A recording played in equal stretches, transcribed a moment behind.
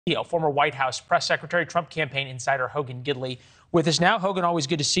Former White House press secretary, Trump campaign insider Hogan Gidley, with us now. Hogan, always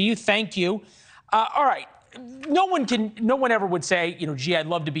good to see you. Thank you. All right. No one ever would say, gee, I'd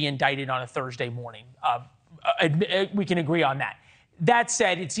love to be indicted on a Thursday morning. We can agree on that. That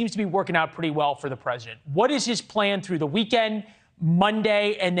said, it seems to be working out pretty well for the president. What is his plan through the weekend,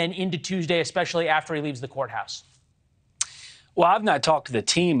 Monday, and then into Tuesday, especially after he leaves the courthouse? Well, I've not talked to the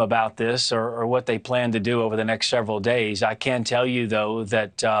team about this or what they plan to do over the next several days. I can tell you, though,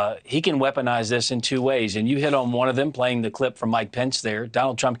 that he can weaponize this in two ways. And you hit on one of them, playing the clip from Mike Pence there.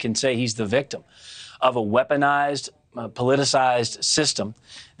 Donald Trump can say he's the victim of a weaponized, politicized system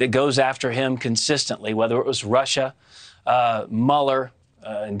that goes after him consistently, whether it was Russia, Mueller,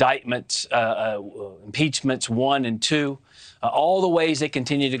 indictments, impeachments 1 and 2, all the ways they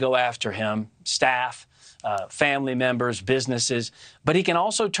continue to go after him, staff, family members, businesses. But he can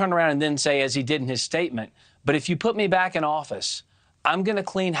also turn around and then say, as he did in his statement, but if you put me back in office, I'm going to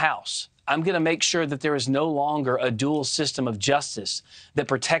clean house. I'm going to make sure that there is no longer a dual system of justice that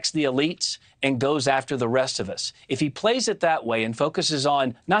protects the elites and goes after the rest of us. If he plays it that way and focuses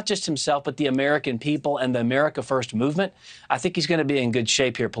on not just himself, but the American people and the America First movement, I think he's going to be in good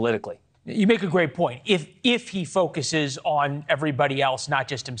shape here politically. You make a great point. If he focuses on everybody else, not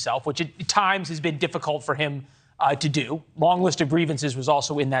just himself, which at times has been difficult for him to do. Long list of grievances was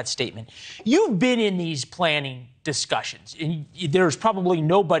also in that statement. You've been in these planning discussions, and there's probably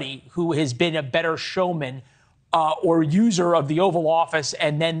nobody who has been a better showman or user of the Oval Office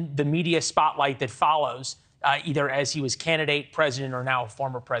and then the media spotlight that follows, either as he was candidate, president, or now a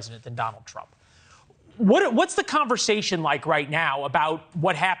former president, than Donald Trump. What's the conversation like right now about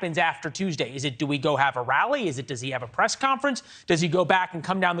what happens after Tuesday? Is it, do we go have a rally? Is it, does he have a press conference? Does he go back and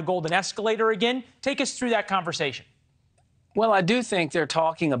come down the golden escalator again? Take us through that conversation. Well, I do think they're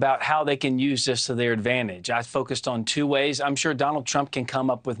talking about how they can use this to their advantage. I focused on two ways. I'm sure Donald Trump can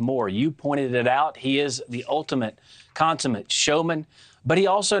come up with more. You pointed it out. He is the ultimate, consummate showman, but he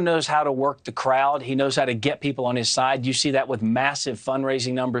also knows how to work the crowd. He knows how to get people on his side. You see that with massive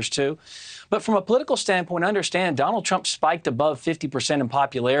fundraising numbers, too. But from a political standpoint, understand Donald Trump spiked above 50% in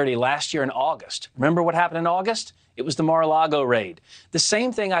popularity last year in August. Remember what happened in August? It was the Mar-a-Lago raid. The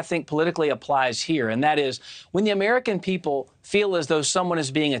same thing, I think, politically applies here, and that is when the American people feel as though someone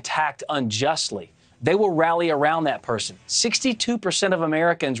is being attacked unjustly, they will rally around that person. 62% of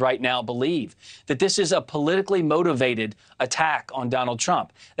Americans right now believe that this is a politically motivated attack on Donald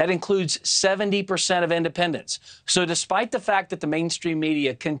Trump. That includes 70% of independents. So despite the fact that the mainstream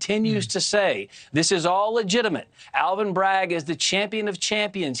media continues to say this is all legitimate, Alvin Bragg is the champion of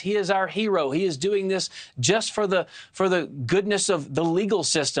champions, he is our hero, he is doing this just for the goodness of the legal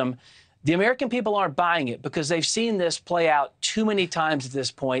system, the American people aren't buying it because they've seen this play out too many times at this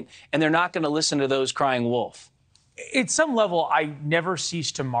point, and they're not going to listen to those crying wolf. At some level, I never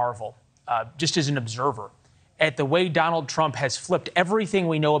cease to marvel, just as an observer, at the way Donald Trump has flipped everything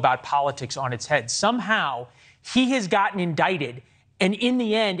we know about politics on its head. Somehow, he has gotten indicted, and in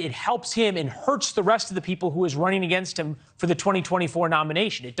the end, it helps him and hurts the rest of the people who is running against him for the 2024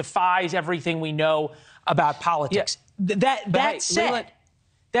 nomination. It defies everything we know about politics. Yeah.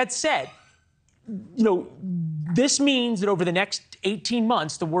 That said, this means that over the next 18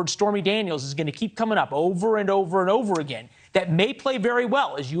 months, the word Stormy Daniels is going to keep coming up over and over and over again. That may play very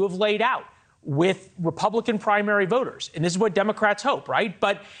well, as you have laid out, with Republican primary voters. And this is what Democrats hope, right?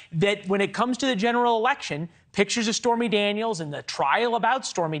 But that when it comes to the general election, pictures of Stormy Daniels and the trial about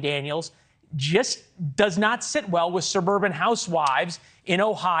Stormy Daniels just does not sit well with suburban housewives in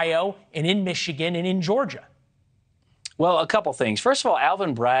Ohio and in Michigan and in Georgia. Well, a couple things. First of all,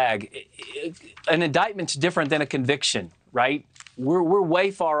 Alvin Bragg, an indictment's different than a conviction, right? We're way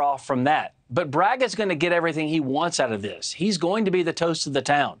far off from that. But Bragg is going to get everything he wants out of this. He's going to be the toast of the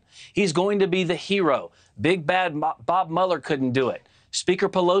town. He's going to be the hero. Big bad Bob Mueller couldn't do it. Speaker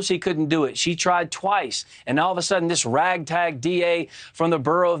Pelosi couldn't do it. She tried twice. And all of a sudden, this ragtag DA from the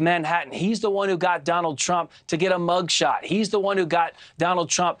borough of Manhattan, he's the one who got Donald Trump to get a mugshot. He's the one who got Donald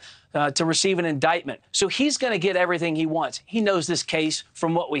Trump to receive an indictment. So he's going to get everything he wants. He knows this case,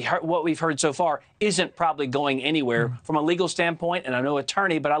 from what we've heard so far, isn't probably going anywhere from a legal standpoint. And I'm no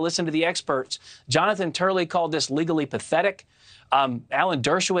attorney, but I listen to the experts. Jonathan Turley called this legally pathetic. Alan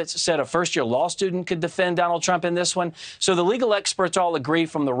Dershowitz said a first-year law student could defend Donald Trump in this one. So the legal experts all agree,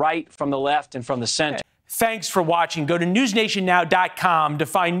 from the right, from the left, and from the center. Thanks for watching. Go to newsnationnow.com to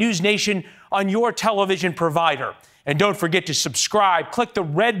find News Nation on your television provider. And don't forget to subscribe. Click the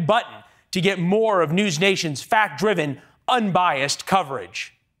red button to get more of News Nation's fact-driven, unbiased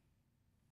coverage.